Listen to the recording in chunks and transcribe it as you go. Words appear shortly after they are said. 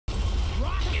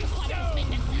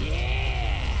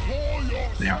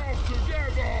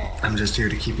Yeah. I'm just here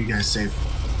to keep you guys safe.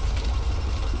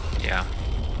 Yeah.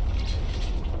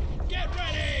 Get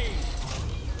ready!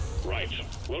 Right.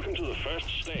 Welcome to the first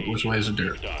stage. Which way is the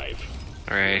dirt? Dive.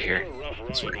 Right here. Rough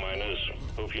This ride, way. miners.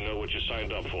 Hope you know what you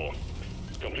signed up for.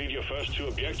 Complete your first 2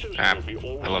 objectives Ah, and you'll be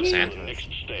all I love ready sand. for the next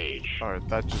stage. Alright,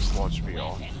 that just launched me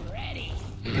off.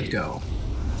 Let's go.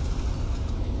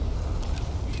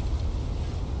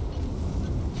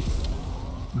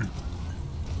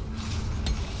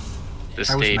 This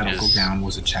I wish stage medical is down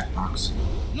was a checkbox.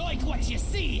 Like what you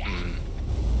see.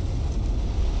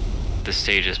 this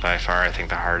stage is by far, I think,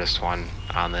 the hardest one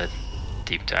on the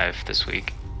deep dive this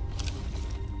week.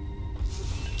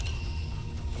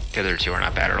 The other 2 are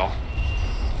not bad at all.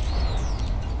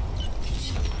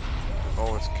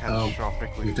 Oh, it's Oh,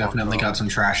 catastrophically. we've definitely got some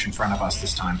trash in front of us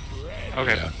this time.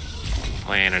 Okay. Yeah.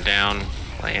 Laying it down.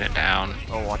 Laying it down.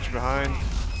 Oh, watch behind.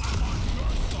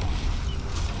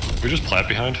 We just plat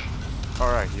behind.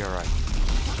 Alright, you're right.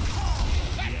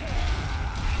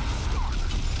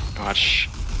 Watch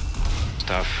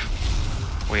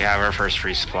stuff. We have our first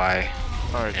resupply.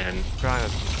 Alright, And behind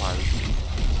us, supply.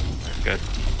 good.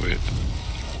 Wait.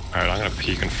 Alright, I'm gonna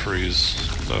peek and freeze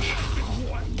stuff.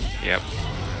 Yep.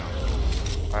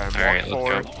 Alright, Alright, walk let's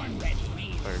forward. go.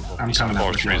 There you go. I'm coming Spitball's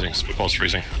up with freezing. you. Spitball's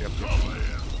freezing. Yep.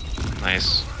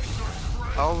 Nice.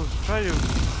 I'll try to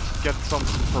get some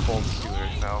purple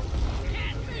sealers now.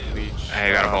 Leech.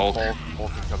 Hey, I got a bolt.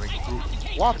 Bolt incoming.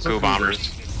 Lots Goo of bombers.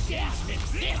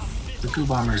 The goo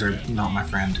bombers are not my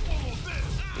friend.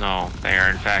 No, they are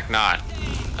in fact not.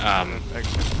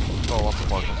 Exit. Oh, lots of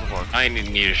bugs, lots of bugs. I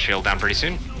need a shield down pretty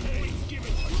soon.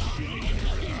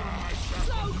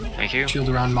 Thank you. Shield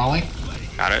around Molly.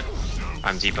 Got it.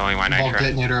 I'm depoting my Bulk nitro.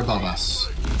 detonator above us.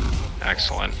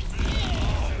 Excellent.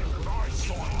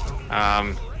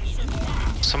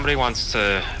 Somebody wants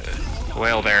to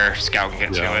whale their scout and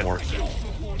get Yeah, to it. more.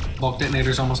 Bulk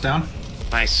detonator's almost down.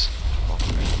 Nice.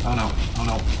 Oh no, oh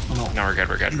no, oh no. No, we're good,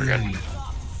 we're good, we're good.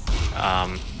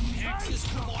 Mm.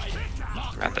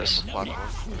 Got this. Platform.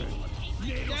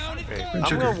 Okay, Red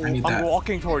sugar, I need I'm that.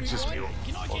 walking towards this mule.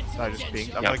 Well, not just being.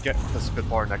 I'm Yep. gonna get the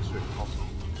spitbar next to it. Also.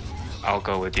 I'll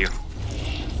go with you.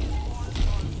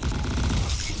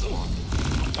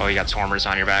 Oh, you got swarmers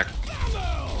on your back.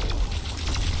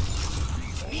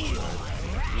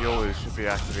 Mule should be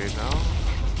activated now.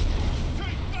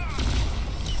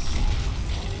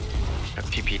 Got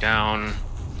PP down.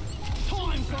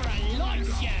 Time for a light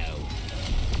show.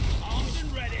 Armed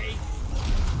and ready.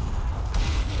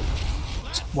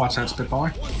 Watch that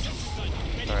spitballer.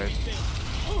 Alright.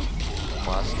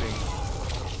 Blasting.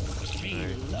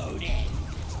 Alright.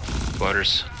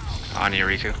 Floaters on you,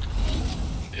 Riku.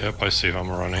 Yep, I see him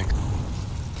running.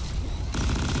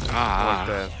 Ah, Like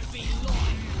that.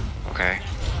 okay.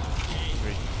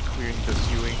 Clearing the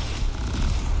ceiling.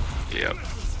 Yep.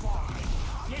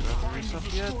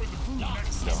 Stuff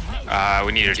yet?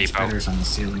 We need a depot. Spiders on the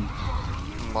ceiling.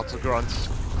 Lots of grunts.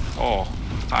 Oh,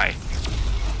 hi.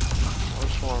 More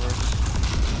swarmers.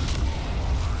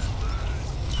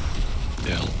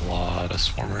 Yeah, a lot of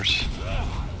swarmers.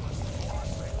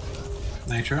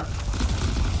 Nitro.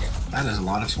 That is a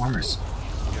lot of swarmers.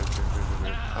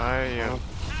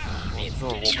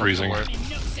 It's freezing.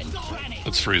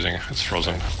 It's freezing. It's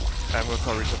frozen. I'm gonna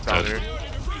cover stuff down Dead.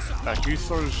 here. Can you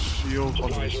sort of shield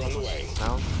on the resources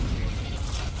now?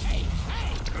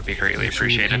 That would be greatly Make sure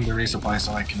you appreciated. ping the resupply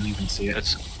so I can even see it.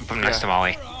 Let's put him next to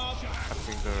Molly. I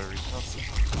think the resources.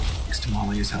 Next to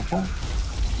Molly is helpful.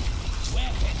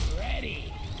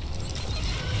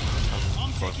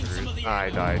 I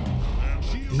died.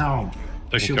 No.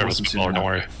 Taking Shield care of the wasn't soon spitballer, don't enough.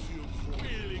 worry.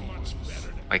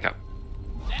 Wake up.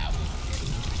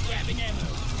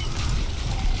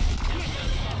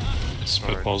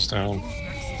 Spitball's down.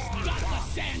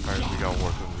 Alright, we gotta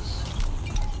work on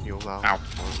this heal now. Ow. Or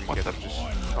we What get the-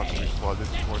 just constantly flooded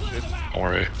towards it. Don't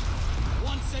worry.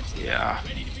 Yeah.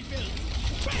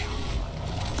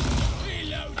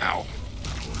 Ow.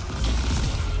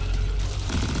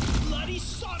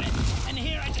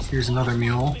 Here's another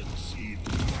mule.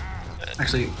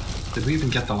 Actually, did we even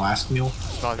get the last mule?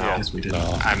 Not No. yet. Yes, we did.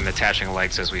 No. I'm attaching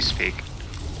legs as we speak.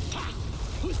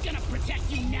 Who's gonna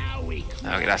protect you now, weak?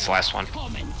 Okay, that's the last one.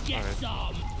 Come and get Alright.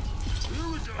 some.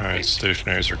 Alright,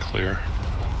 stationaries are clear.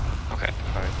 Okay.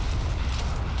 Alright.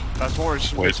 That's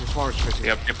swarmers Wait. missing, swarmers missing.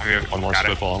 Yep, yep, yep. One more Got it.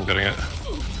 spitball, I'm getting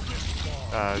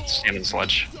it. Stand in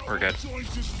sledge. We're good.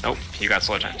 Nope, you got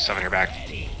sledge stuff on your back.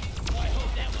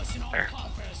 There.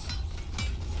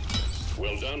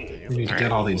 Well done. We need to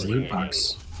get all these loot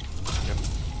bugs.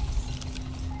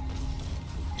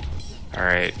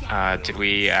 Alright, did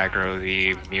we aggro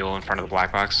the mule in front of the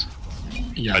black box?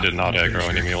 Yeah. I did not I'm pretty aggro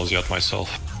any sure. mules yet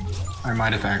myself. I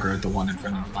might have aggroed the one in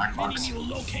front of the black box.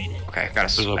 Okay,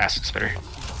 got a acid spitter.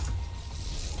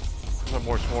 There's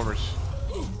more swarmers.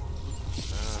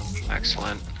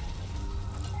 Excellent.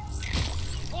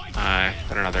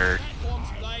 Got another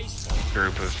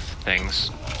group of things.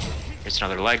 Here's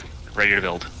another leg, ready to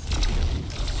build.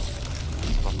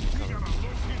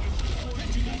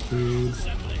 Food.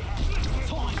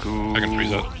 Ooh, I can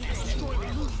freeze that.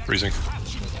 Freezing.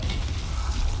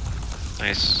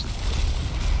 nice.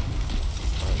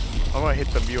 I'm gonna hit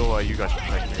the mule while you guys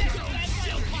protect me.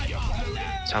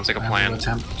 Sounds like a I will plan.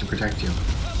 attempt to protect you.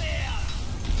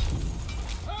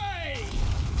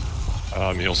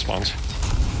 Mule spawns.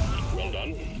 Well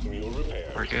done. Mule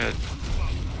repair. We're good.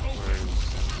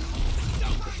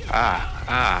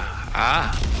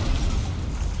 Ah.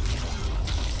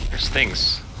 There's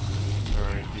things.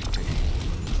 Alright,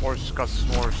 more got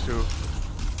swarms too.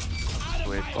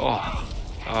 Wait. Oh.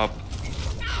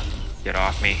 Get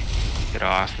off me. Get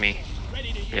off me.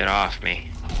 Get off me.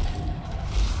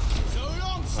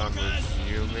 I'm with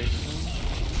you, Mason.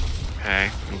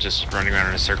 Okay, I'm just running around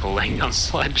in a circle laying down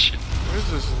sledge. Where's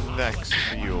this next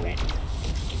mule?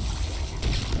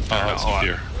 It's up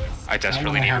here. I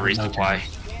desperately need a resupply.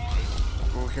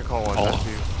 We can call one All- after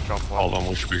you drop one. All of them,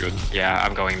 we should be good. Yeah,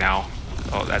 I'm going now.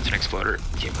 Oh, that's an exploder.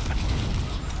 Keep moving.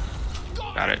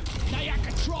 Got it.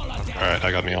 Alright,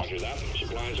 I got mule. Do that.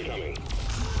 Supplies are coming.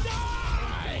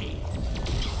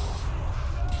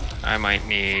 I might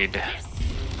need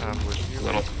I'm with you. a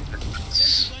little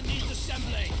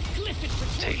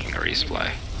taking a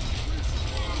resupply.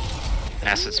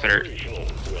 Acid spitter.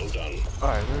 Well done.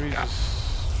 Alright, let me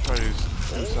just try to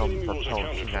do some Mules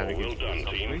propellant accounted for. Well shenanigans. done,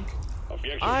 team.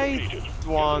 Objective I completed.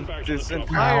 want Get them back to this the top.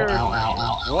 entire Ow, ow,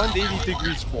 ow, ow. 180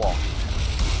 degrees block.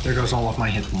 There goes all of my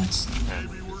hit points.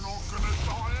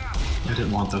 I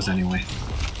didn't want those anyway.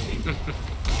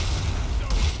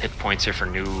 Hit points are for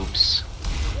noobs.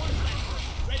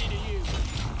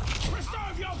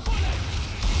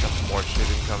 Got more shit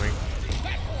incoming.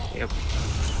 Yep.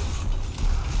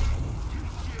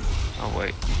 Oh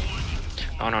wait.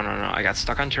 Oh no. I got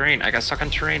stuck on terrain. I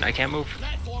can't move.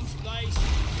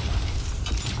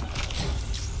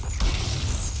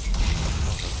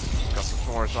 Got some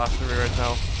swarmers after me right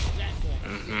now.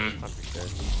 Mm-hmm. I'll be dead.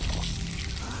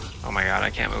 Oh my god, I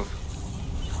can't move.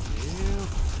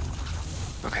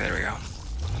 Yeah. Okay, there we go.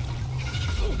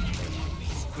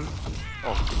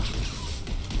 Oh.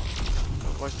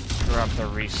 I'd like to grab the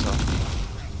Risa.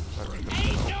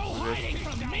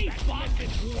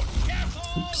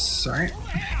 Oops, sorry. Okay,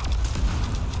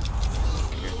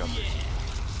 got this.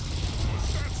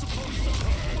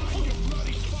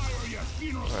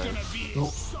 Alright.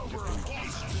 Oh,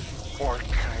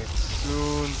 Morkite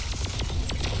soon.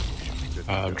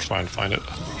 I'm trying to find it.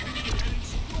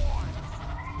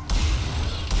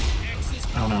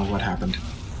 I don't know what happened.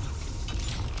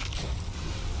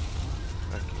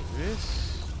 Okay,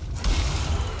 this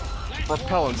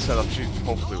propellant setup should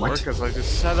hopefully What? work, because I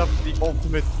just set up the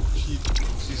ultimate she's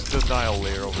denial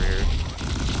layer over here.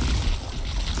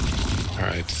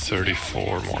 Alright,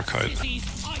 34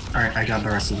 Morkite. Alright, I got the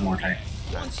rest of the Morkite.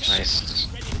 Nice.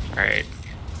 Alright.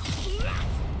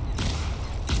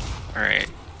 Alright.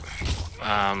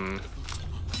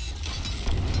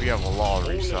 We have a lot of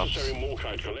All resubs. necessary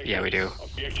Morkite collected. Yeah, we do.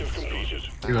 Objective completed.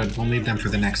 Good, we'll need them for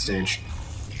the next stage.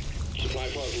 Supply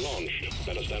pod launched.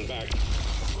 Better stand back.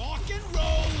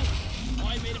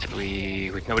 Did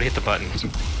we nobody hit the button.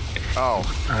 Oh,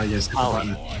 Yes, hit the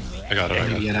button. I got it, I I need got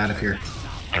to it. get out of here.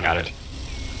 I got it.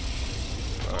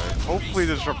 alright. Hopefully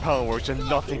this repellent works and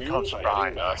nothing comes from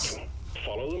behind us.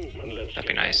 Follow them and let's That'd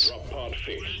be get nice. that drop pod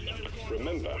fixed.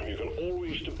 Remember, you can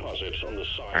always deposit on the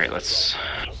side. Alright, of the let's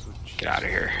drop pod. get out of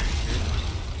here.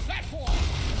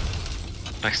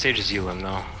 Next stage is Elim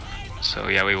though. So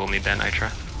yeah, we will need that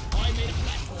Nitra.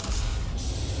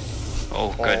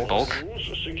 Oh, good. Bulk. Rules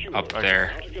secure. Up there.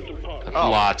 How to get the pod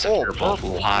Lots of oh, purple. purple.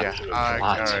 Lots. Yeah,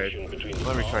 Lots. alright. between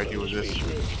Let me the try pod to do and this.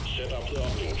 space. Set up the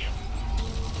uplink.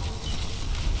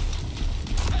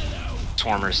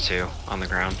 Swarmers too on the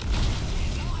ground.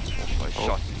 I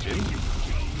shot the gym.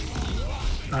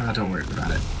 Don't worry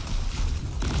about it.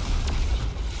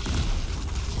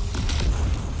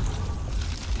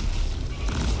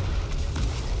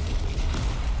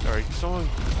 Alright, can someone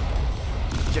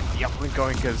get the uplink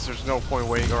going, because there's no point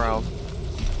waiting around.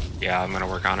 Yeah, I'm gonna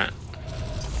work on it.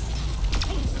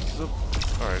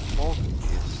 Alright, bulk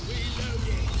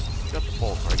is... Got the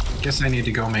bulk, right? Guess I need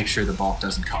to go make sure the bulk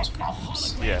doesn't cause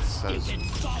problems. Yes, that is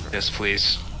Yes,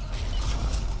 please.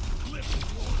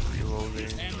 reloading.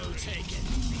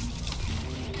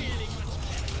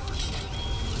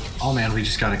 Oh man, we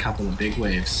just got a couple of big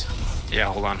waves. Yeah,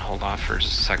 hold off for a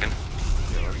second.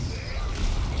 Yeah,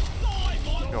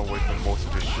 let's go wait for most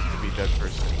of this shit to be dead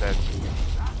first instead.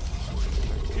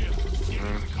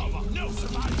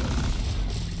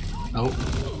 Oh,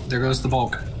 there goes the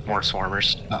bulk. More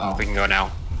swarmers. Uh-oh. We can go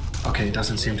now. Okay, it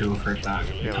doesn't seem to have hurt that.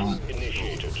 Yeah.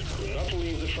 Initiated. Do not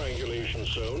leave the triangulation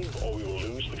zone, or we will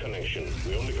lose the connection.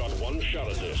 We only got one shot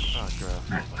at this. Oh,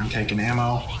 crap. Alright, I'm taking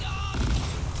ammo.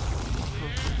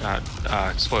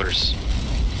 Exploders.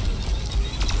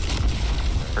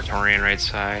 Praetorian right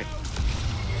side.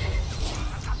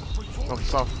 Oh,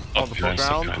 stuff on the behind,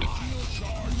 stuff ground.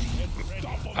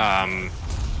 behind.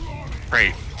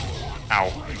 Right. Ow.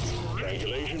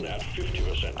 Triangulation at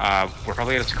 50%. We're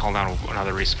probably gonna have to call down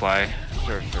another resupply.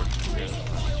 Sure. Yeah.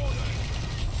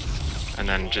 And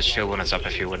then just shield when it's up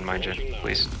if you wouldn't mind, Jin,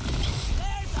 please.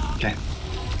 Okay.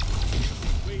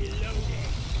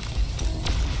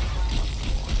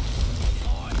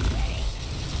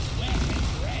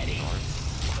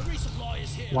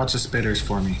 Watch the spitters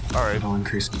for me. Alright. It'll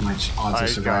increase my odds of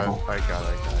survival. I got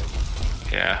it.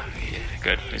 Yeah,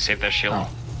 good. You saved that shield. Oh.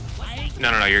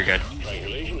 No, you're good.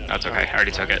 That's okay. I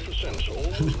already took it.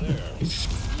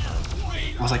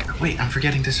 I was like, wait, I'm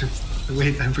forgetting to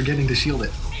shield it.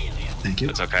 Thank you.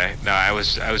 It's okay. No, I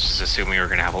was just assuming we were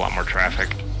gonna have a lot more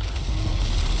traffic.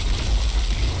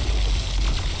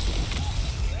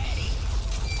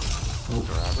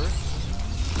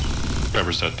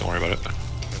 Whoever's dead, don't worry about it.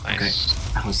 Okay.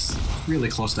 Nice. I was really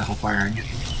close to hellfiring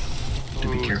it.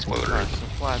 To be careful. Exploder.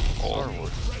 Flat Oh.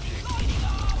 Starwood.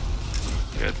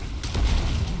 Good.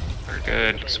 We're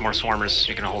good. Some more swarmers.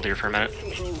 You can hold here for a minute.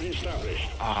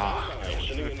 Ah.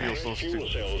 It feels so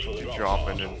stupid to drop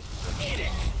and then.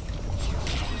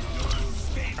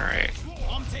 Alright.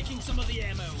 I'm taking some of the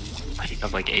ammo. I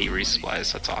have like 8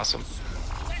 resupplies. That's awesome.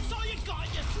 That's all you got,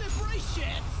 you slippery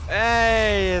shit.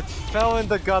 Hey, it fell in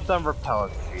the goddamn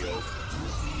repellent field.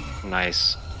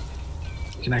 Nice.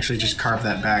 You can actually just carve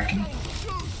that back and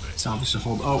salvage the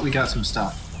hold. Oh, we got some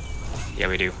stuff. Yeah,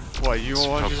 we do. What, you Let's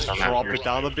want to focus just on that drop first. it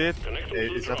down a bit?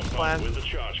 Is that the plan? With the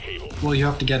charge cable. Well, you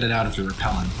have to get it out of the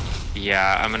repellent.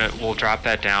 Yeah, we'll drop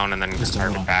that down and then Just a carve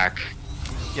little. it back.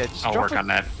 Yeah, just I'll drop work it, on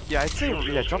that. Yeah, I'd say,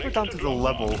 yeah, drop it down to the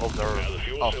level of the... Now the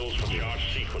fuel Of, cells for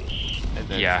charge sequence. and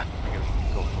then Yeah. we can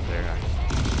go from there.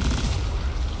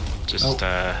 Just, Oh.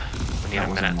 we need That a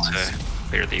was minute unwise. to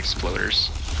clear the exploders.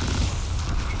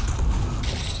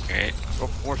 Okay. Oh,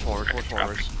 more swarmers. Drop.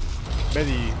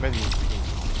 Many.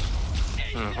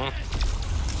 Mm-hmm.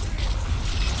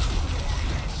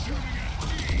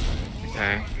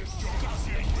 Okay.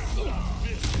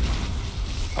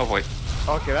 Oh boy.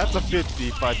 Okay, that's a bit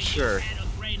deep, but sure.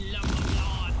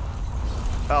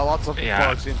 Lots of Yeah.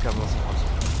 bugs incoming.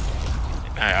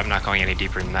 I'm not going any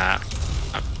deeper than that.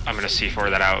 I'm gonna C4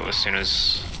 that out as soon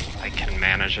as I can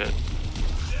manage it.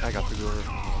 I got to go.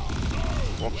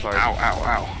 Oh, sorry.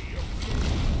 Ow.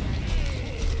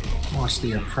 Watch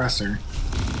the oppressor.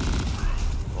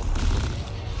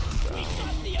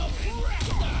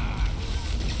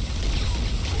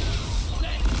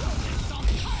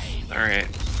 Alright.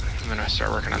 I'm gonna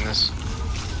start working on this.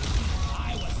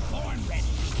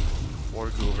 More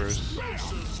goovers.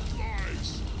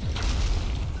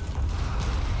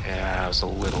 Yeah, that was a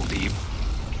little deep.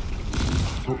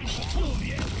 Oh.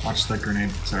 Watch the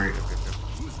grenade. Sorry.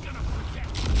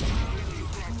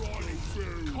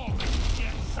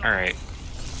 Alright.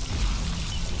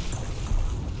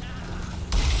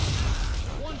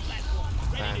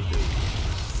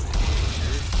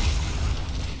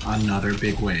 Another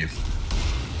big wave.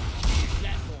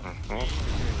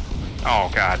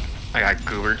 Oh god. I got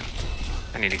goobered.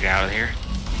 I need to get out of here.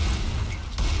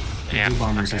 The Yeah. blue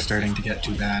bombers are okay. starting to get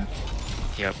too bad.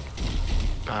 Yep.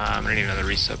 I'm gonna need another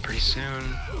reset pretty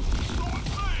soon.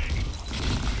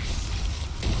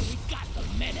 We got the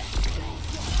minute.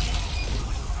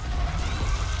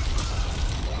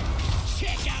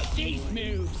 Check out these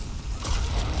moves.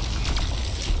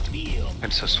 I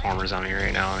just have swarmers on me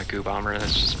right now and a goo bomber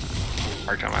that's just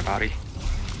parked on my body.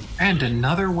 And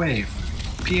another wave.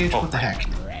 pH, Oh. what the heck?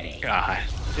 God.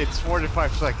 It's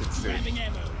 45 seconds, dude. Grabbing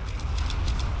ammo.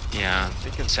 Yeah.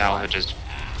 It can Salvage is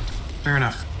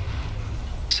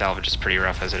pretty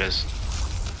rough as it is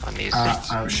on these.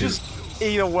 Oh, shoot. Just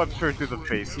eat a webster to the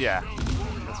face, yeah.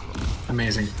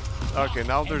 Amazing. Okay,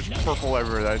 now there's purple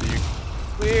everywhere that you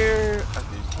clear.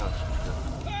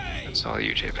 That's all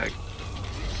you, JPEG.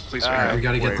 Please Uh, wake up. We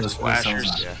gotta get wait, those fuel cells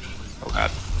flashers. out. Yeah. Oh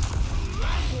god.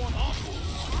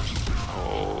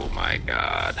 Oh my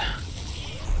god.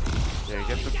 Yeah,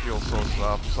 get the fuel source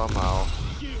up somehow.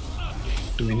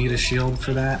 Do we need a shield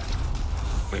for that?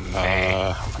 We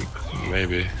may.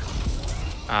 Maybe.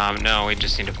 No, we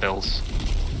just need to build.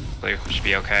 We should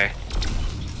be okay.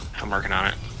 I'm working on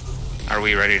it. Are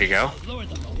we ready to go?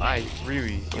 I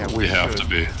really, yeah, We have to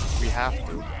be. We have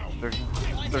to.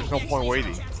 There's no point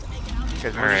waiting.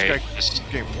 Because we're Alright. just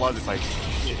getting flooded by.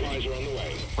 Supplies are on the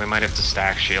way. We might have to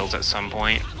stack shields at some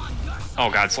point. Oh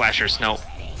god, slashers, no.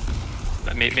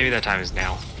 Maybe that time is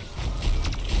now.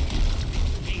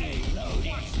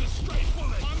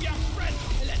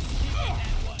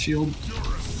 Shield.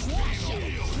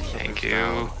 Thank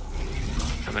you.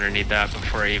 I'm gonna need that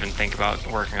before I even think about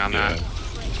working on that.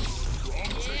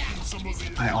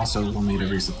 I also will need a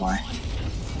resupply.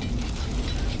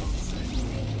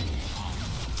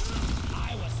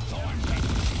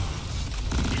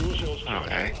 Fuel cells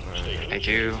Okay. stay Thank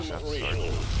you.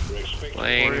 operational. We're expecting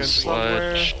Flame,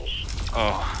 sludge.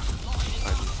 Oh,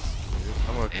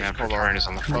 I'm gonna yeah, just call Pretorian is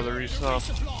on the front. other stuff.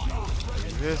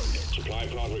 This. supply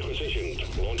pod requisitioned.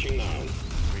 Launching now.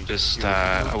 Just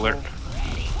alert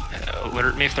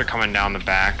me if they're coming down the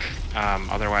back.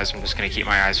 Otherwise, I'm just gonna keep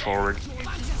my eyes forward.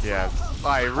 Yeah.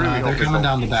 I really hope They're they coming don't.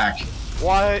 down the back.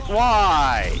 Why?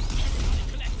 Why?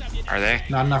 Are they?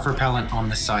 Not enough repellent on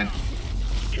this side.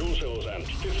 Fuel cells at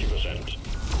 50%. I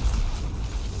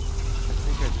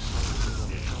think I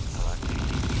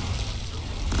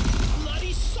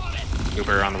just.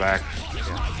 Uber on the back.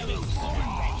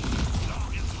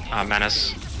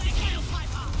 Menace.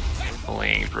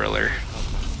 Bullying driller.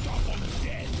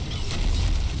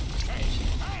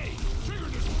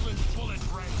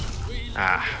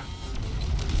 Ah.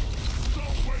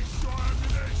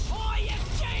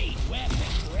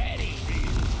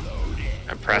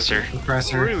 Oppressor.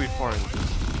 Compressor. Really far.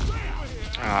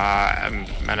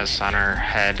 Menace on her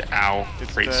head. Ow.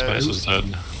 It's Great dead. space. This is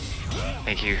dead.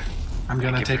 Thank you. I'm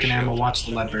gonna Thank you take for an ammo. shield. Watch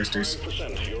the lead bursters.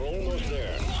 5%. You're almost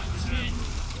there.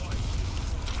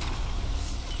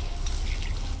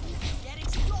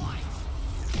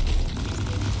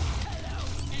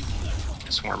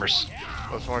 Swarmers.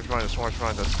 Oh, someone's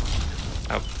trying to.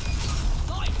 Oh.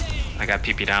 I got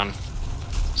PP down.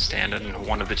 Standing in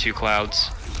one of the two clouds.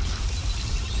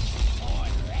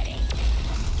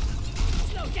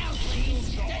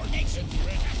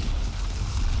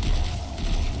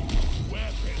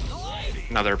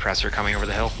 Another oppressor coming over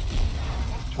the hill.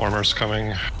 Swarmers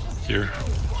coming here.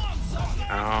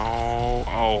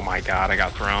 Oh my god, I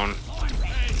got thrown.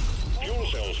 Fuel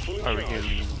cells fully Are we charged.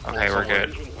 getting? Okay, we're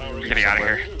good. We're getting out of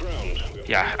here. Ground.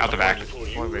 Yeah, out the back.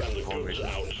 One way.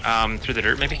 Through the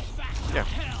dirt maybe? Yeah.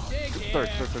 Third.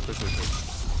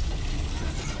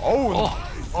 Oh.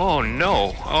 Oh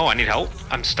no. Oh, I need help.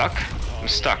 I'm stuck.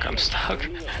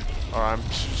 Alright,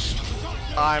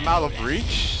 I'm out of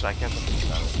reach. I can't.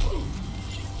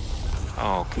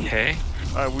 Okay.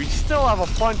 We still have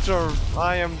a bunch of.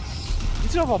 We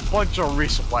still have a bunch of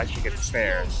resupplies we can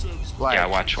spare. Like, Yeah,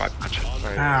 watch. Right.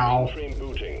 Ow. Frame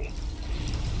booting.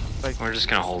 We're just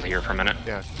gonna hold here for a minute.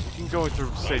 Yeah, you can go into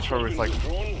stage 4 with like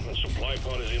Drawn and supply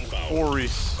pod is inbound.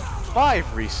 5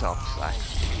 resubs.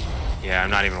 Actually. Yeah, I'm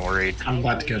not even worried. I'm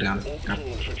about to go down. Go.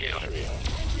 Trajectory.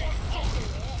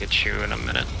 Get you in a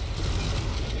minute.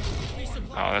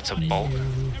 Oh, that's a bulk.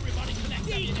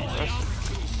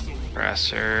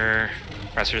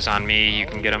 Pressure's on me. You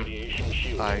can get him.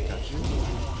 I got you.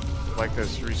 Like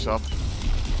this resub.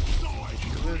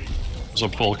 There's a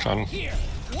bulk on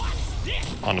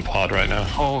the pod right now.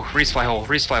 Oh, resupply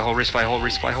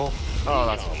hole. Oh,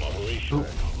 that's.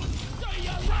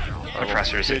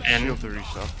 Oppressor's in. Shield the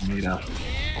resub. Made up.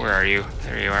 Where are you?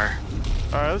 There you are.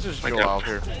 Alright, let's just Wake go up. out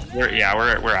here.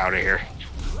 We're out of here.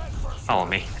 Follow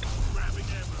me.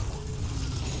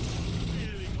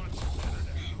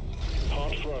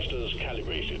 Pod thrusters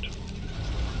calibrated.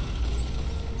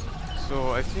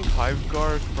 So I think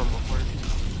Hiveguard from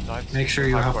where? Make sure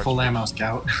you have full ammo,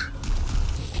 Scout.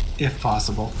 If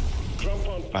possible. Jump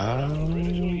on pod. Ready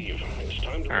to leave. It's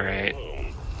time to All right. go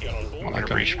home. Get on board. I gonna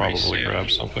can reach probably soon. grab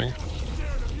something.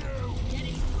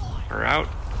 We're out.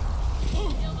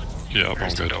 Yeah, I'm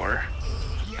There's the good. door.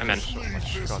 I'm in.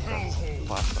 Got that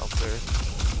blast out there.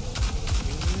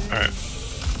 Alright.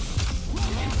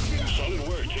 Solid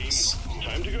work, team.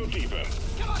 Time to go deeper.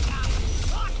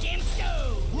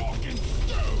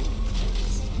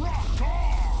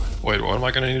 Wait, what am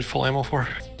I gonna need full ammo for?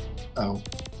 Oh,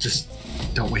 just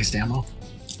don't waste ammo.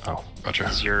 Oh, gotcha.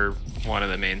 You're one of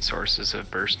the main sources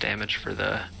of burst damage for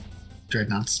the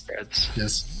Dreadnoughts. Dreads.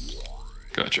 Yes.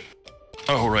 Gotcha.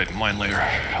 Oh, right, mine layer.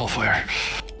 Hellfire.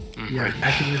 Yeah,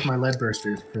 I can use my lead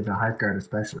bursters for the Hiveguard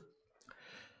especially.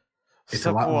 It's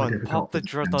Step a lot more 1, difficult pop the for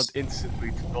defense. Dreadnought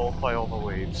instantly to nullify all the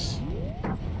waves.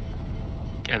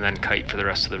 and then kite for the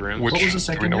rest of the room. What was the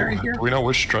secondary here? Do we know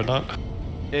which Dreadnought?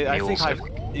 I think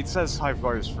Mules, it says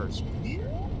Hiveguard is first.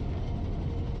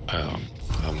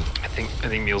 I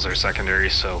think mules are secondary,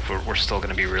 so we're still going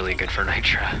to be really good for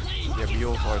Nitra. Yeah,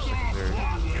 mules are secondary.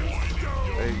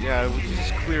 Yeah, we can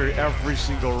just clear every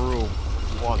single room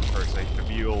one first, like the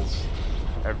mules,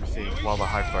 everything, while the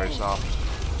Hiveguard is off.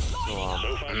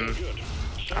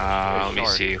 So, let me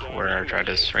see where our dread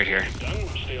is. Right here. Done.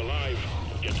 Stay alive.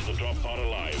 Get to the drop pod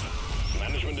alive.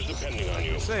 Management is depending on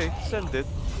you. Send it.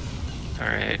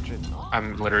 Alright.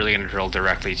 I'm literally going to drill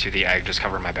directly to the egg. Just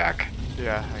cover my back.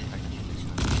 Yeah,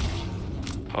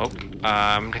 Oh,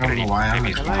 I'm I don't know why I'm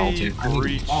maybe, a foul, dude. I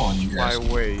need to fall on you my guys.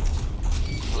 way.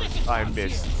 I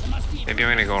missed. maybe I'm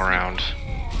going to go around.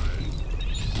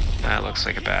 That looks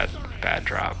like a bad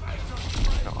drop.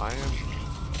 No, I am.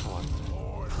 Hold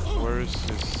on. Where's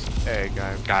this egg?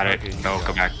 I'm Got it. fucking No,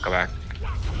 go back, go back.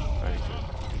 Very good.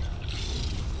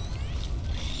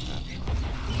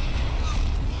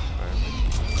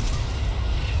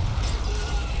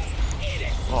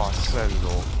 Oh,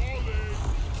 Sentinel.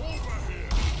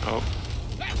 Oh.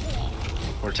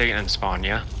 We're taking in spawn,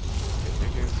 yeah?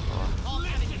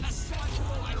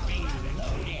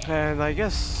 And I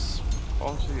guess,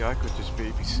 honestly, I could just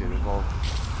babysit it while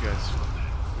you guys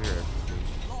clear everything.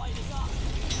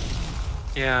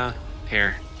 Yeah,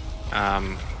 here.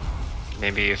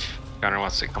 Maybe if Gunner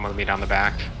wants to come with me down the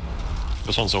back.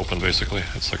 This one's open, basically.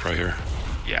 It's like right here.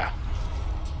 Yeah.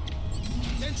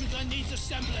 Sentry gun needs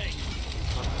assembling.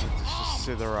 Just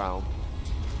sit around.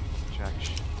 Jack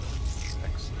shit.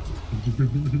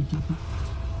 Excellent.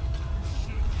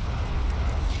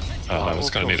 It's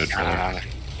gonna need a driller.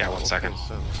 Yeah, 1 second.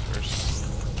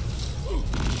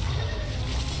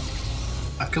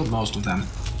 I've killed most of them.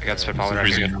 I got spitball right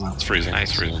Freezing here. it. It's freezing. Nice,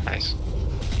 It's freezing. nice.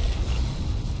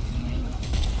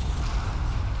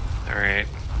 Alright.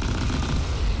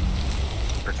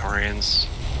 Praetorians.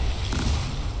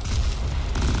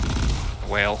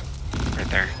 Whale. Right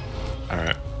there.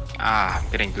 Alright. Ah, I'm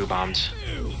getting goo bombed.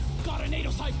 Got a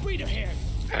native type breeder here.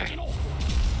 Okay.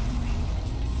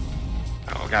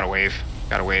 Oh, got a wave.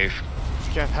 Got a wave.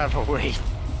 You can't have a wave.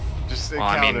 Just Well,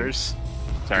 I mean- encounters.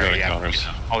 Sorry, got yeah. encounters.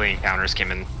 All the encounters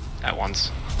came in at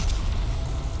once.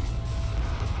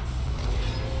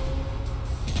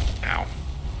 Ow.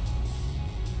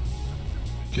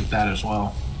 Get that as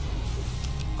well.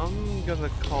 I'm gonna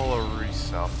call a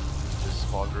reset this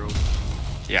squad room.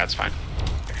 Yeah, it's fine.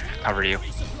 Cover you.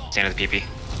 Stand at the PP.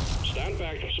 Stand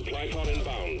back. Supply pod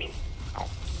inbound. Oh,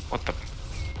 what the?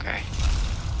 Okay.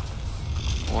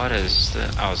 What is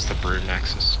the? Oh, it's the Brood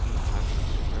Nexus.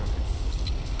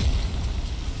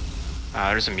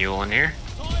 There's a mule in here.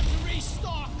 Time to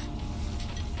restock.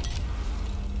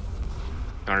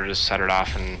 You want to just set it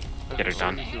off and get it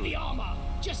done? Heavy armor.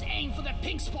 Just aim for the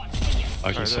pink spots when you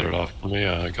I can set it off. Let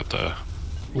me get the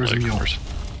Where's the leg mule? first.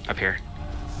 Up here.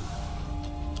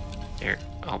 Here,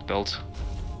 I'll build.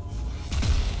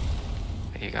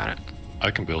 You got it.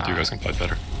 I can build. You guys can fight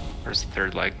better. Where's the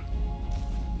third leg?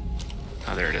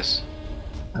 Oh, there it is.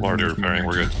 I've Already moved my repairing.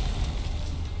 We're direction.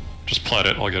 good. Just plat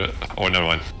it. I'll get it. Oh, never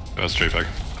mind. That's JPEG.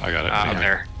 I got it. Ah,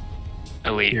 there.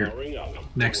 Elite. Here. Powering up.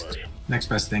 Next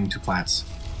best thing to plats.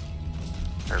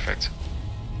 Perfect.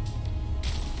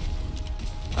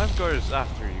 Hiveguard is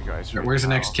after you guys. right Where's the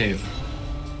now. next cave?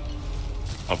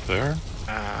 Up there.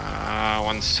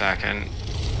 1 second.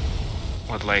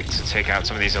 Would like to take out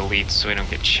some of these elites so we don't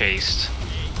get chased.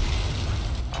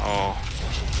 Oh.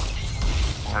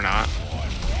 Or not.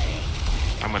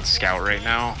 I'm with Scout right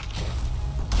now.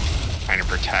 Trying to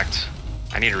protect.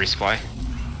 I need a resupply.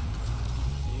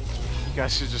 You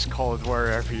guys should just call it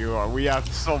wherever you are. We have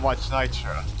so much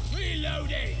nitro.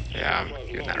 reloading. Yeah, I'm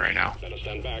doing that right now. Better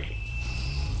stand back.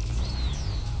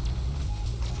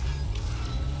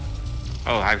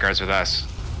 Oh, Hiveguard's with us.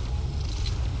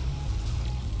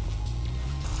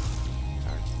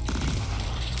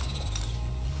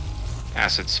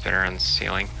 Acid spitter on the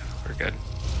ceiling. We're good.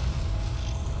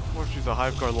 Unfortunately, the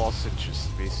Hiveguard lost interest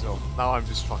in me, so now I'm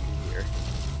just fucking here.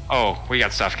 Oh, we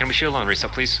got stuff. Can we shield on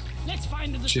reset, please? Let's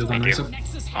find the Shield on destroyer reset.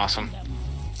 Nexus has Awesome. them.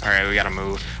 Alright, we gotta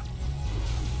move.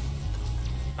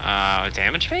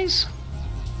 Damage phase?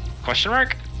 Question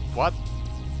mark? What?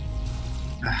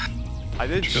 I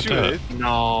didn't Did you get shoot that? it.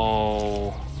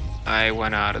 No. I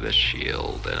went out of the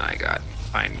shield and I got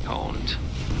fine coned.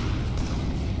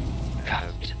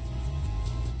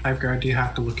 Hiveguard, do you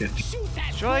have to look at? Shoot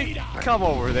that Should I breeder. come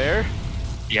over there?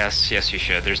 Yes, yes, you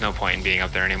should. There's no point in being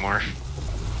up there anymore.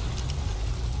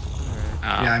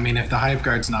 Yeah, I mean, if the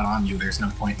Hiveguard's not on you, there's no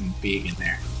point in being in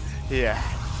there. Yeah.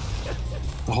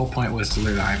 The whole point was to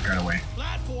lure the Hiveguard away.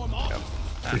 Platform up.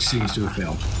 which seems to have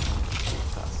failed.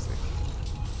 Fantastic.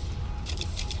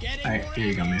 Alright, here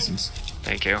you go, Masons.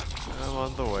 Thank you. I'm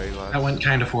on the way, lads. That went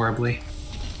kind of horribly.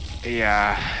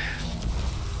 Yeah.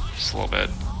 Just a little bit.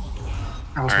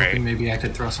 I was All hoping right. maybe I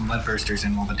could throw some lead bursters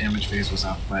in while the damage phase was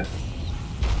up, but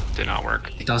Did not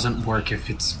work. it doesn't work if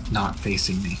it's not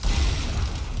facing me.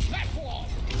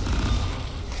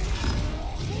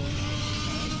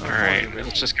 Alright,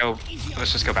 let's just go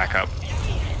back up.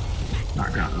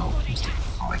 Not gonna go. I'm still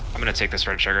falling. I'm gonna take this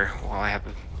red sugar while I have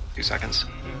a few seconds.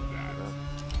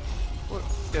 Well,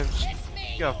 yeah, just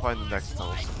gotta find the next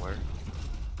tunnel somewhere.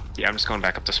 Yeah, I'm just going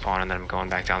back up to spawn and then I'm going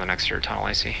back down the next tier tunnel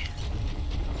I see.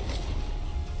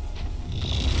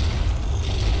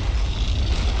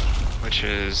 Which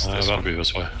is this that'll one. be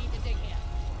this way.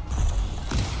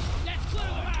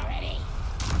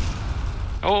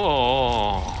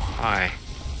 Oh, hi.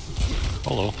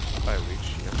 Hello. By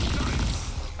reach,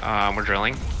 yeah. We're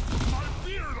drilling.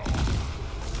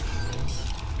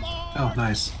 Oh,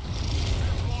 nice.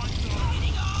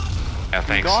 Yeah,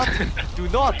 thanks. Do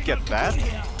not get that.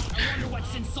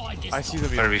 I see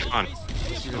them. Better be fun.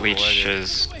 Leech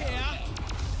is.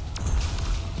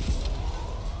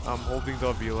 I'm holding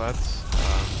W, lads.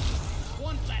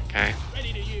 Okay.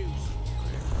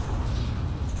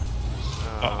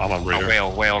 I'm on Oh, radar.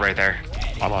 whale right there.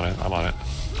 I'm on it. I'm on it.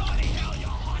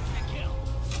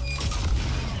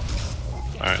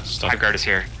 Alright, stop. Hiveguard is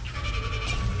here.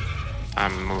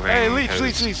 I'm moving. Hey, leech on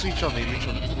me, leech on me.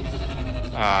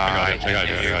 I got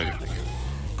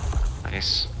you.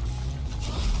 Nice.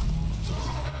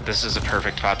 This is a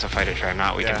perfect spot to fight a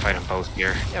Dreadnought. We Yeah. can fight them both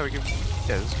here. Yeah, we can.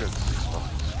 Yeah, this is good. This is fun.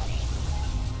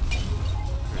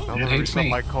 Now It that hates we me.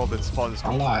 might call this spawn is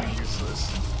A lot. completely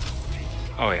useless.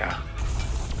 Oh yeah,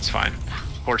 it's fine.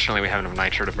 Fortunately, we have enough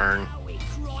nitro to burn.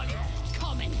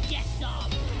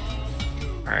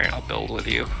 All right, I'll build with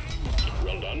you.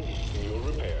 Well done. You'll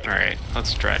repair. All right,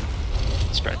 let's dread.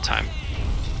 Spread time.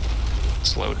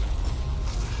 Let's load.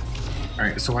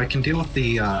 Alright, so I can deal with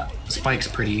the spikes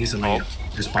pretty easily Oh,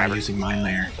 just by grabber. using mine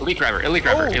layer. Elite grabber, elite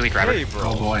grabber, elite grabber. Hey,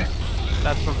 bro. Oh boy.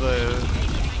 That's from the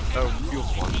fuel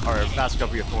one. Or mask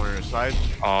up your corner side.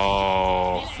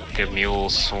 Oh, good mule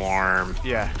swarm.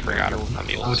 Yeah. Forgot about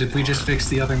mules. Oh, did we just fix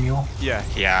the other mule? Yeah.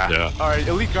 Yeah, Yeah. Alright,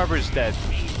 Elite Grabber is dead.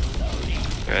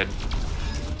 good.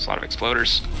 There's a lot of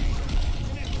exploders.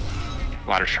 A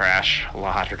lot of trash. A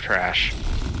lot of trash.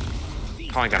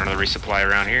 Probably got another resupply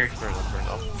around here. Fair enough, fair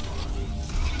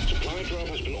enough. Supply drop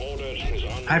has been ordered and is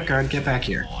on. Hiveguard, get back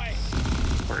here.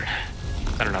 Or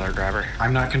is that another grabber?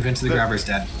 I'm not convinced the grabber's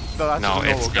dead. No, that's No, a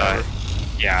normal it's grabber.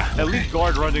 yeah, Elite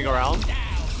Guard running around.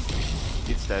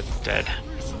 It's dead. dead.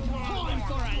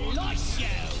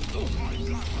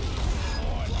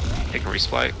 Take a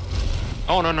resupply.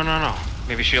 Oh no.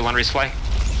 Maybe shield on resupply.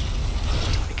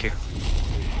 Thank you.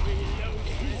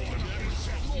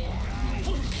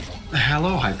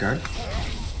 Hello, Hiveguard.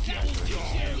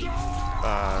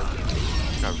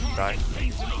 Guy.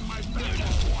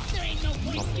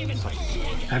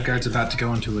 Hiveguard's about to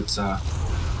go into its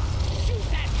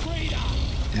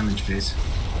damage phase.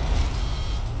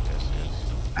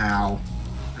 Ow.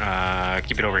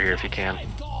 Keep it over here if you can.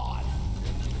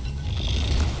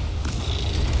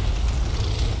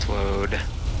 Let's load.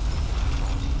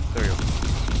 There we go.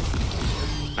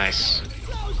 Nice.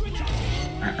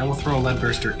 Alright, I will throw a lead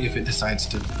burster if it decides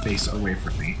to face away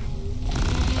from me.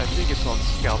 I think it's on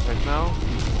scout right now.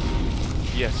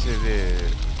 Yes, it is.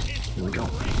 Here we go.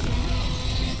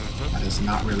 That is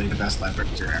not really the best lead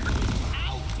burster ever.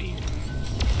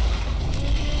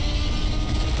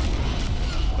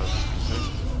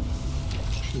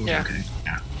 Ooh, Yeah. Okay.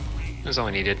 Yeah. That's all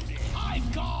I needed. I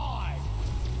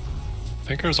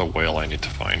think there's a whale I need to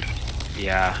find.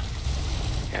 Yeah.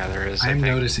 Yeah, there is. I I'm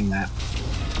think. noticing that.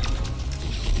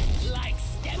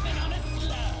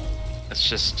 It's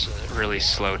just a really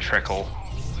slow trickle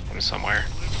from somewhere.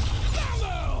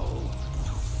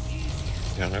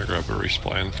 Yeah, I'm gonna grab a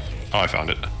resupply. Oh, I found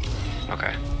it.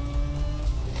 Okay.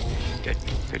 Good.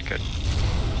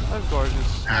 I'm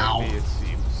gorgeous. Ow. It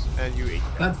seems. And you ate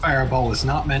that. That fireball was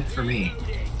not meant for me.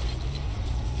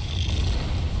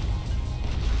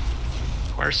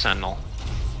 Where's Sentinel?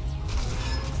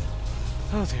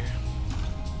 Oh dear.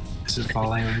 This is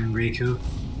following Riku.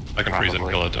 I can freeze it and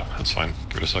Probably. kill it. That's fine.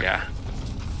 Give it a sec. Yeah.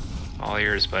 All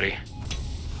yours, buddy.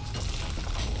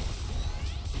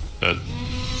 Dead.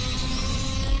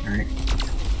 Alright.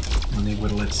 Let me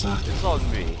whittle its It's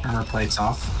on me. armor plates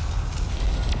off.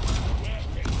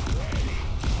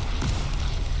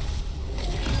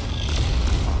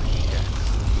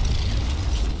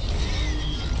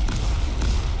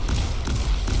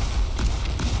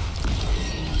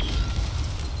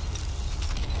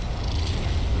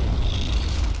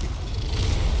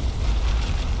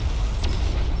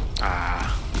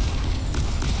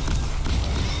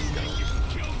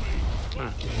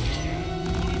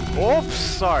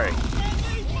 sorry.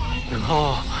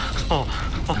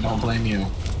 I don't blame you.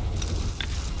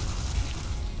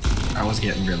 I was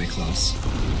getting really close.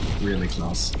 Really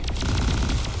close.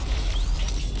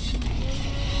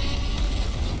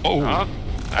 Oh, Oh,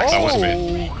 that was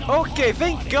me. Okay,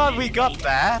 thank God we got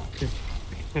that.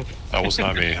 That was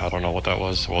not me. I don't know what that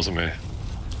was. It wasn't me.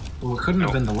 Well, it couldn't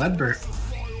have been the lead burst.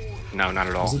 no, not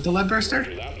at all. Was it the lead burster?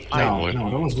 No, would.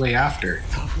 no, that was way after.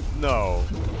 No.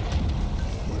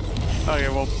 Okay,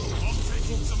 well,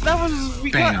 that was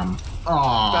we got. Bam. Oh,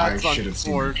 I That's should have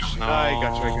seen it. unfortunate. I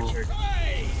got you.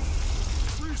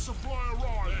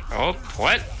 Oh,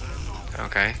 what?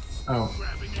 Okay. Oh.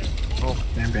 Oh.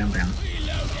 Bam, bam, bam.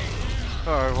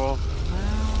 Alright, well.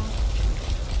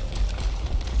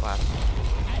 Last.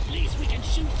 At least we can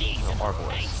shoot these. No,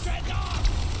 Arbalest. Dreadnought.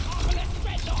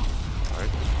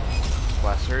 Alright.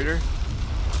 Lacerator.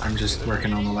 I'm just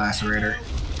working on the lacerator.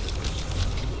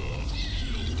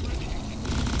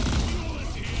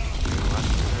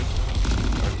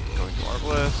 Going to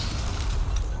Arbalest.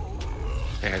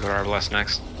 Yeah, go to Arbalest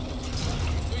next.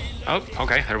 Oh,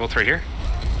 okay. They're both right here.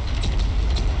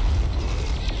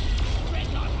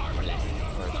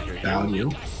 Value.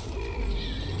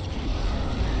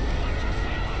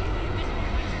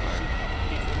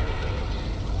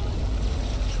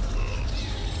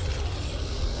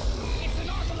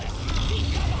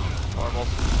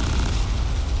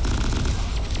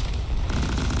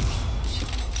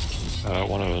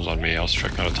 One of them was on me. I was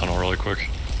checking out a tunnel really quick.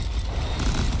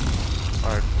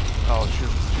 Alright. I'll shoot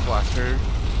Blaster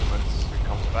once it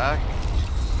comes back.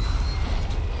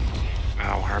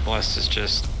 Oh, Arbalest is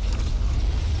just...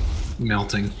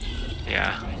 Melting.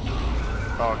 yeah.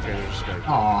 Oh, okay, they're just gonna.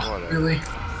 Aw, really?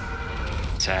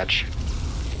 Sad.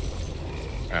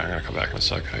 Alright, I'm gonna come back in a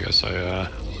sec. I guess I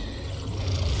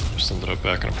just ended up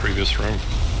back in a previous room.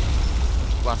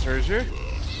 Blaster is here.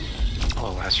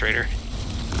 Oh, Lacerator.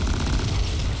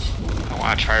 Oh,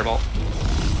 watch, Fireball.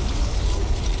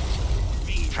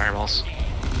 Fireballs.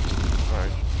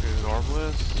 Alright, shooting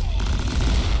Arbalest.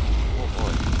 Oh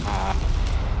boy.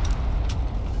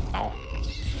 Oh.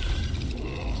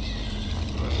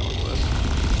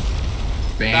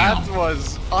 Bam. That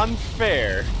was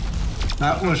unfair.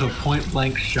 That was a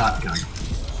point-blank shotgun.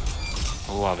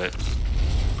 Love it.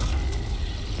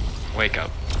 Wake up.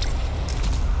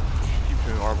 Keep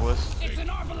shooting Arbalest. It's an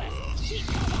Arbalest. Keep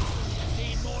cover.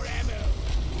 Need more ammo.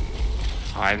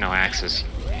 Oh, I have no axes.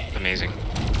 Amazing.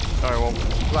 Alright, well,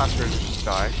 Blaster just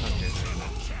die. Okay.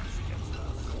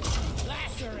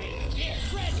 Lacerate.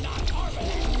 Dreadnought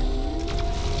Arbalest.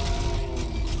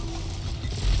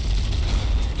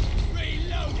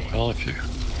 Reloading. Well, if you...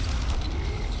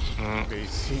 Okay,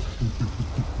 see.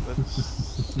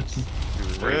 Let's do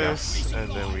Where'd it go? this,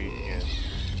 and then we can.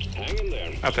 Hang in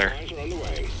there. Up there. Supplies are on the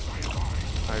way.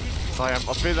 I am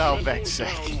a bit out of vexed.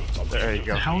 There you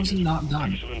go. How is it not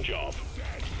done? Excellent job.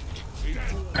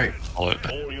 Alright, Call it.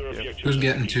 All your objectives. who's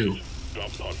getting two?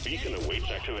 Drop pod beacon awaits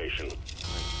activation.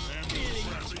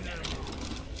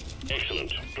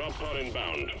 Excellent. Drop pod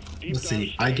inbound. Deep Let's see,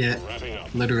 down I get wrapping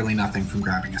up. literally nothing from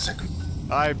grabbing a second.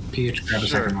 I PH, grab a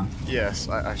sure. second one. Yes,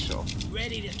 I shall.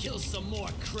 Ready to kill some more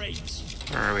crates.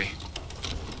 Where are we?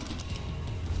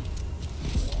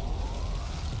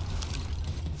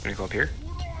 Gonna go up here?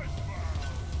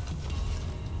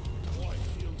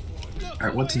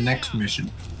 Alright, what's the next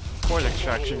mission? Point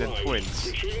extraction and twins.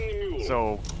 Retrieving the mule.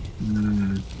 So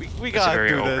we a gotta very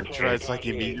do the open dreads trade. like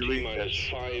immediately. T-minus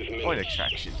 5 minutes. Point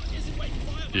extraction.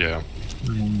 Yeah.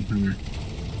 Mm-hmm.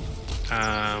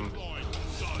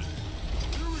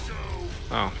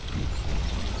 Oh.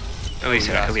 At least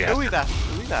hit it. Delete that.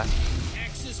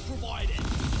 Access provided.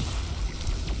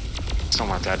 Still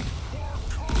not dead.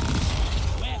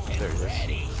 There it is.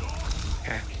 Ready.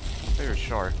 Okay. There's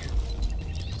Shark.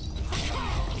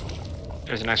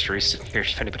 There's an extra reset here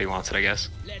if anybody wants it, I guess.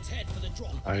 Let's head for the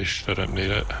drop. I shouldn't need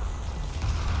it.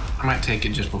 I might take it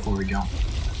just before we go.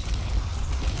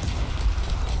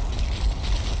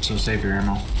 So save your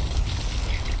ammo.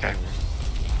 Okay.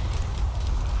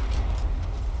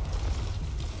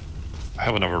 I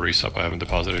have another resup I haven't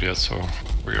deposited yet, so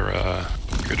we're in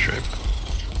good shape.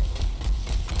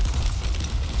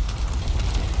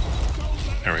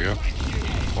 There we go.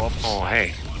 Whoops. Oh,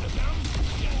 hey.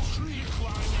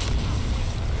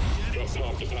 Drop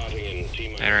pod departing in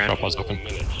T-minus There, Drop pod's open.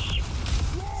 minutes.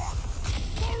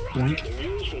 Blink. The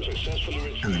mules can successfully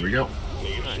retrieve. And there we go.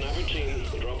 Make it snappy, team.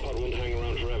 The drop pod won't hang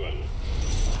around forever.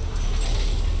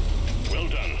 Well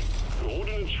done.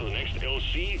 Coordinates for the next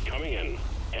LC coming in.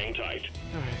 Hang tight.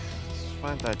 Alright, let's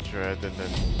find that dread and then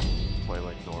play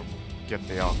like normal. Get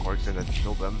the Alcorks and then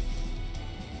kill them.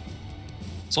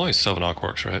 It's only 7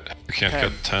 Aquarks, right? You can't 10.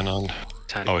 get 10 on...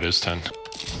 10. Oh, it is 10.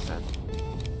 10.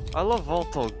 I love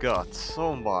Volatile Guts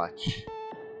so much.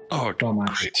 Oh, So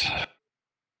much. great.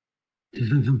 You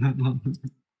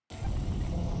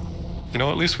know,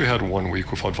 at least we had 1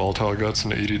 week without Volatile Guts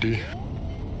in the EDD.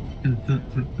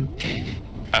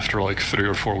 After like 3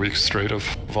 or 4 weeks straight of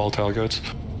Volatile Guts.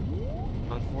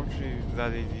 Unfortunately,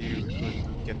 that you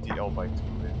couldn't get the L by 2 in.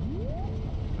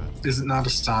 Is it not a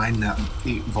sign that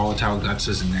the Volatile Guts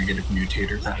is a negative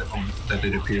mutator that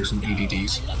it appears in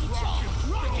EDDs?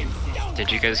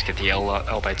 Did you guys get the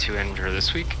L by 2 in for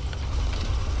this week?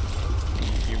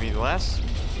 You mean last?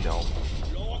 No.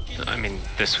 I mean,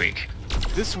 this week.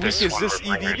 This week This is one this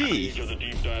we're playing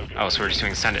EDD. Oh, so we're just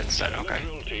doing Send it instead, okay.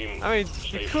 I mean,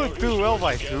 you could do L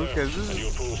by 2 because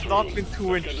this has not been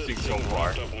too interesting so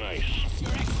far.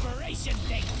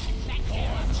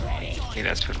 I think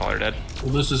that's footballer dead.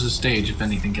 Well, this is a stage if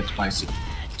anything gets spicy.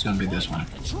 It's gonna be this one.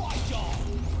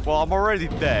 Well, I'm already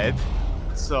dead,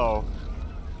 so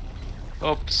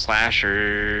Oh,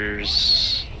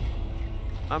 slashers.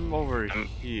 I'm over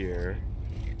here.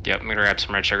 Yep, I'm gonna grab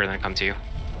some red sugar and then come to you.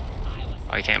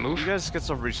 Oh, you can't move? You guys get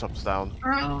some resubs down.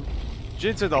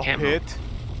 Jin's in the can't pit.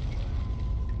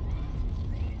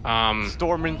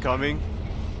 Storm incoming.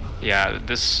 Yeah,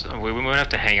 this we might have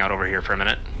to hang out over here for a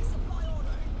minute.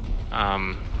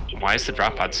 Why is the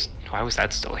drop pod? Why was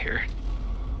that still here?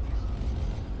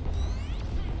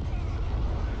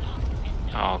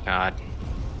 Oh god.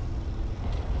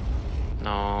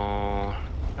 No,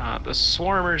 not the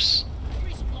swarmers.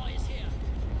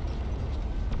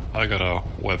 I gotta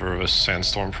weather a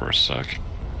sandstorm for a sec.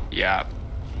 Yeah,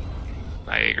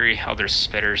 I agree. Oh, there's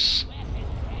spitters.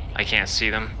 I can't see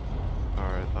them.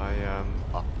 Alright, I am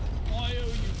up.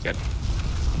 Good.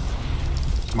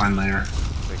 Mine layer.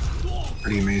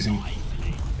 Pretty amazing.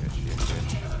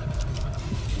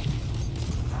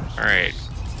 All right.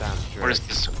 Damn, What is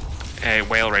this? Hey,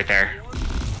 whale right there.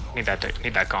 Need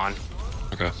that gone.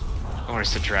 Okay.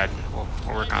 Where's the dread?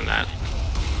 We'll work on that.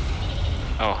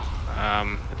 Oh,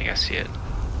 I think I see it.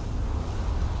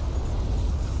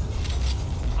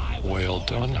 Whale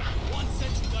done.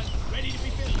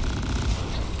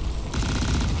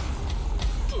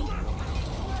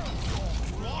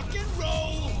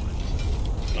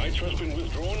 Nitro has been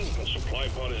withdrawn and supply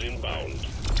pod is inbound.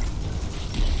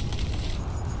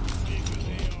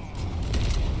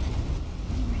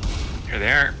 Here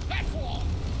they are.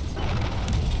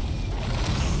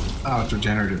 Oh, it's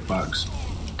regenerative bugs.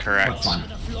 Correct. What fun.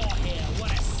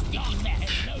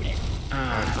 I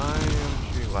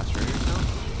am shooting last right now.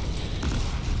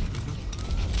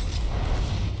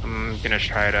 I'm gonna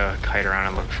try to kite around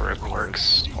and look for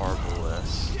Quarks.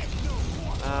 Arbalest.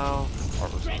 Ow.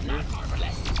 Arbalest here.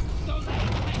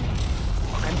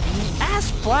 I'm being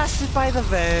ass blasted by the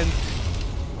vent.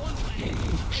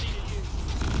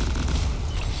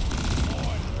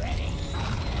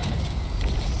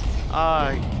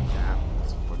 Damn,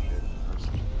 that's bullshit.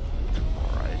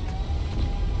 Alright.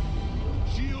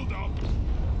 Shield up.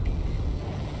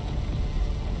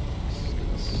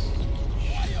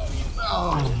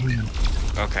 Oh man.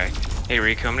 Okay. Hey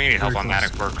Riku, I'm gonna need help on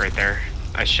that work right there.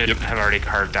 I should have already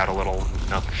carved out a little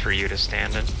nook for you to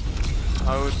stand in.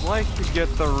 I would like to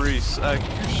get the Reese. Can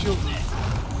you shield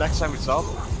next time it's up?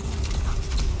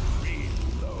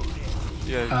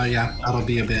 Yeah. Yeah, that'll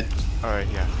be a bit. Alright,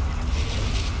 yeah.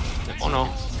 Oh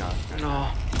no. God. No.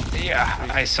 Yeah,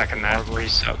 I second that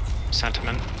reset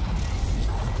sentiment.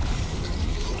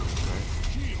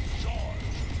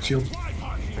 Shield.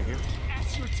 Thank you.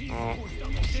 Oh,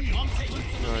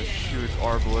 I'm gonna shoot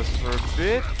Arbalest for a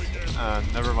bit.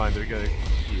 Never mind, they're gonna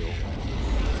heal.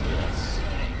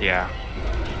 yeah.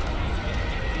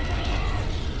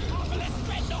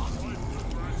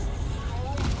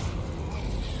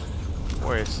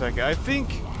 Wait a second, I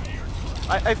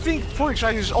think Point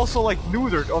Shine is also like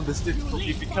neutered on this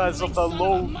difficulty because of the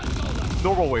low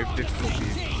normal wave difficulty.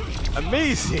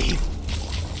 Amazing!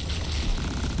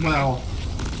 Well,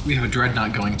 we have a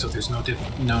Dreadnought going, so there's no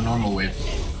normal wave.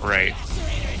 Right.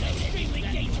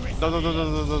 No.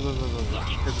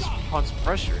 Because it's constant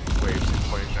pressure waves in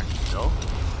Point Extraction, no?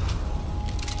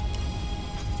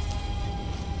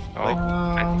 Oh,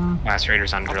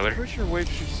 Lacerator's on I'm Driller. pretty sure waves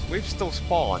still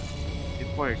spawn in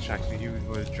Point Extraction even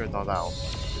with Dreadnought out.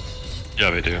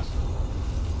 Yeah, they do.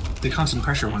 The constant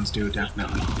pressure ones do,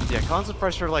 definitely. Yeah, constant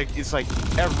pressure is like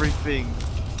everything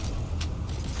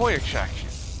Point Extraction.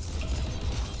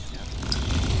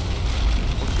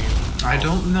 I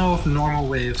don't know if normal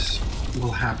waves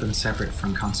will happen separate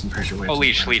from constant pressure waves. Oh,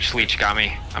 Leech got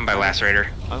me. I'm by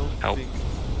Lacerator. I don't Help. think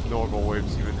normal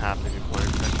waves even happen in Point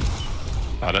Extraction.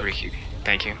 Got it. Riku,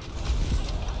 thank you.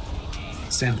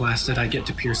 Sandblasted, I get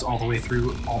to pierce all the way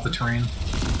through all the terrain.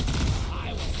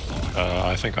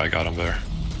 I think I got him there.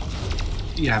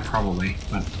 Yeah, probably,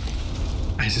 but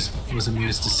I just was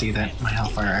amused to see that my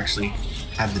Hellfire actually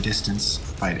had the distance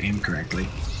if I had aimed correctly.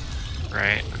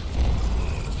 Right.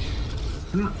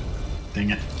 Dang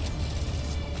it.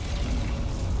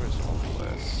 Where's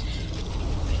Obelisk?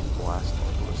 Blast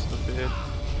Obelisk a bit.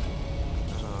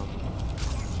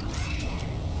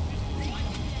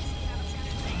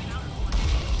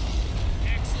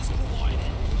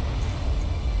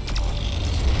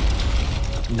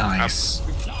 Nice.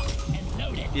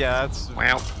 Yeah, that's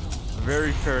Well,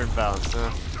 very fair and balanced, huh?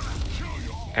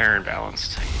 fair and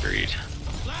balanced. Agreed.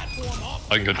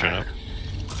 I can get Jen up.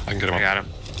 I can get him I up. got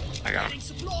him. I got him.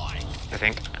 I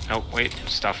think. Oh, wait.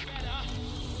 Stuff.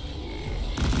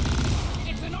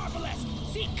 It's an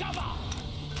arbalest. Seek cover.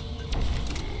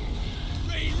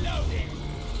 Reloading.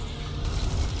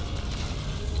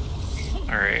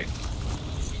 Alright.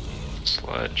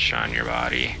 Sludge on your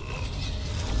body.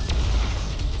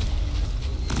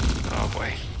 Oh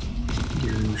boy.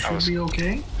 You should be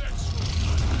okay.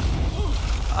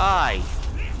 Aye.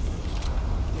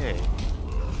 Yay.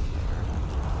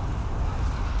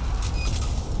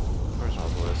 Where's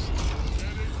Obelisk?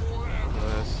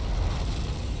 Obelisk.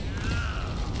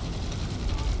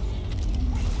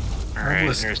 Alright,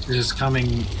 Obelisk there's is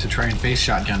coming to try and face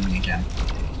shotgun me again.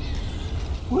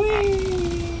 Whee!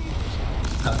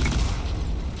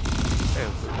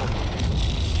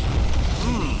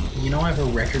 You know I have a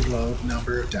record low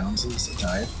number of downs in this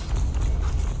dive.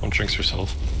 Don't jinx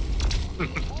yourself.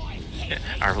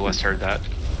 Arbalest heard that.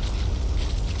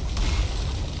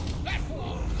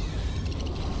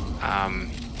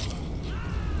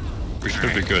 We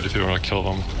should be good if you want to kill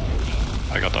them.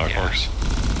 I got Dark Yeah. Orcs.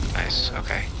 Nice,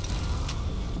 okay.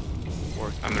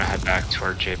 I'm gonna head back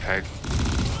toward JPEG.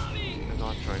 I'm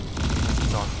not trying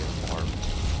to not get harmed.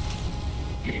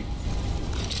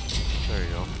 There you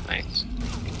go. Nice.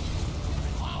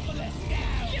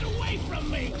 Get away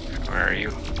from me. Where are you?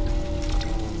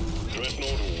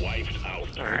 Dreadnought wiped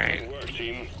out. Alright. Good work,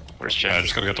 team. Where's Yeah, I Jen?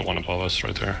 just gotta get the one above us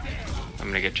right there. I'm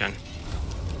gonna get Jen.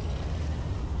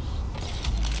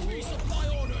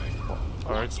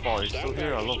 Alright, Small, you still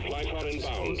here? I love you. Supply car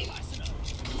inbound.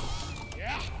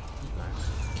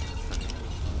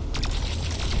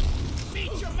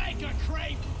 Meet your maker,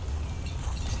 Crave.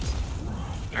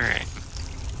 Alright.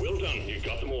 Well done, you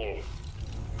got them all.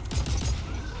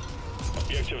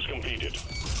 Objectives completed.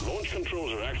 Launch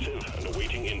controls are active and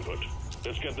awaiting input.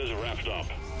 Let's get this wrapped up.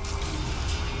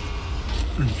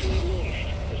 Fuel launched.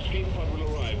 Escape pod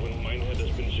will arrive when minehead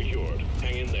has been secured.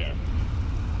 Hang in there.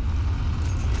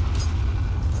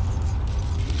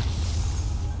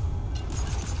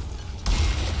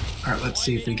 Alright, let's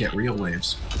see if we get real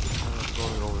waves. I'm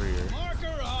going over here.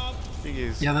 Marker up. Thing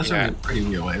is, Yeah, that's Yeah. a pretty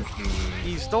real wave.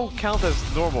 these don't count as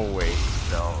normal waves,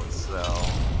 though, so...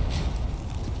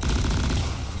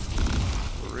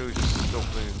 We're really just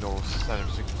opening a normal standard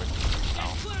 6.2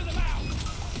 now. Clear them out.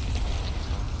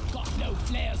 Got no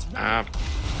flares.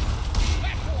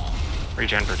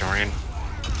 Regen Praetorian.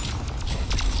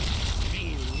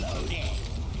 Reloading.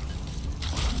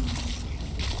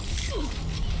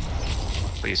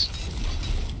 Please.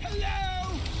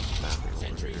 Hello.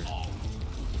 Sentry on.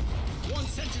 One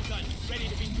sentry gun ready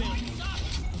to be built.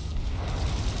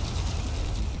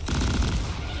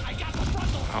 I got the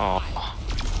frontal. Oh.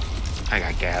 I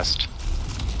got gassed.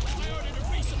 I ordered a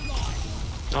resupply.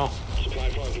 Oh. Supply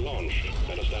pod launched.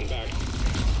 Let us stand back.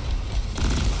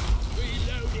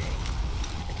 Reloading.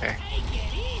 Okay. Take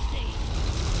it easy.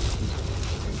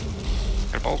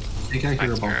 Got a bolt. I think I hear a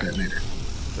Thanks, bolt Mara. detonator.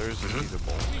 There's a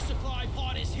feasible. Resupply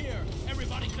pod is here.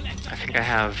 Everybody collect. I think I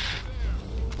have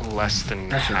less than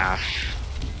Gotcha. half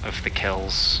of the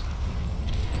kills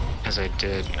as I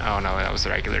did. Oh no, that was the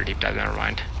regular deep dive. Never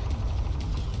mind.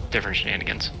 Different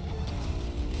shenanigans.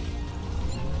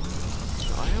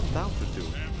 I am down to do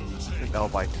an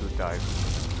L/2 dive,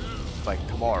 like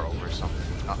tomorrow or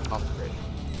something. Not today.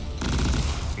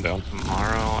 I'm down.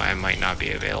 Tomorrow I might not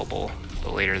be available,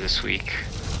 but later this week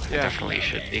I Yeah. definitely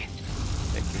should be.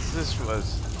 This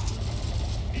was.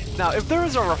 Now, if there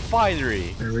is a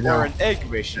refinery There we go. or an egg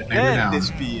mission, Maybe then now.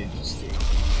 this be interesting.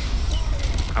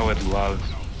 I would love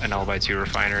an L/2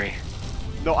 refinery.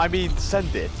 No, I mean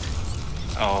send it.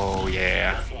 Oh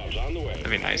yeah. Pods on the way. That'd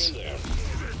be nice. Hang in there.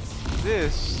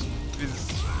 This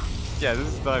is. Yeah, this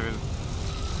is not even.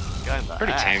 Kinda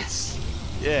Pretty tame. ass.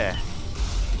 Yeah.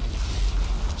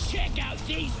 Check out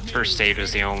these. First stage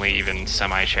was the only even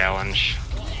semi-challenge.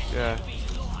 Yeah.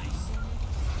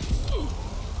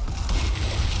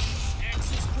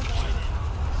 Access provided.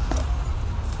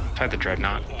 Tried the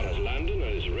Dreadnought. Pod has landed and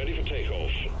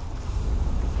malfunction.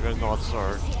 Dreadnoughts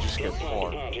are just Your get plan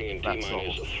more. departing in That's all.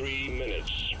 T-minus 3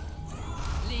 minutes.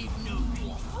 Leave no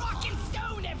dwarf. Rock and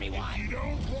stone, everyone! You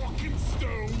don't walk in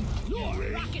stone, Lord,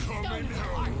 you rock ain't and stone coming is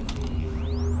home.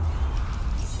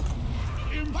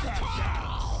 Impact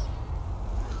out!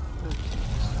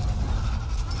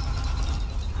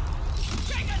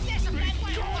 Trigger discipline,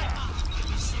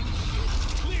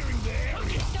 Clearing the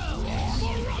area. stone!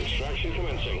 Extraction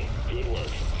commencing. Good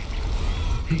work.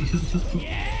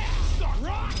 Suck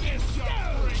rock this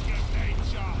freak of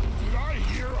nature. Did I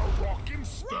hear a rockin'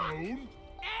 stone?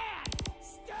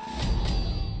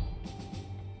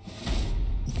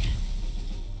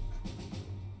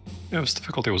 Yeah, this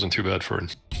difficulty wasn't too bad for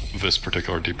this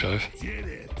particular deep dive. Did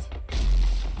it.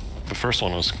 The first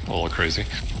one was a little crazy.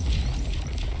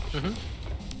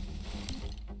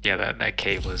 Yeah, that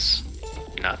cave was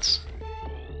nuts.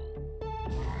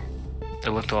 It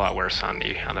looked a lot worse on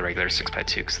the regular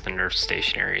 6x2 because the nerf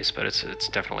stationaries, but it's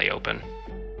definitely open.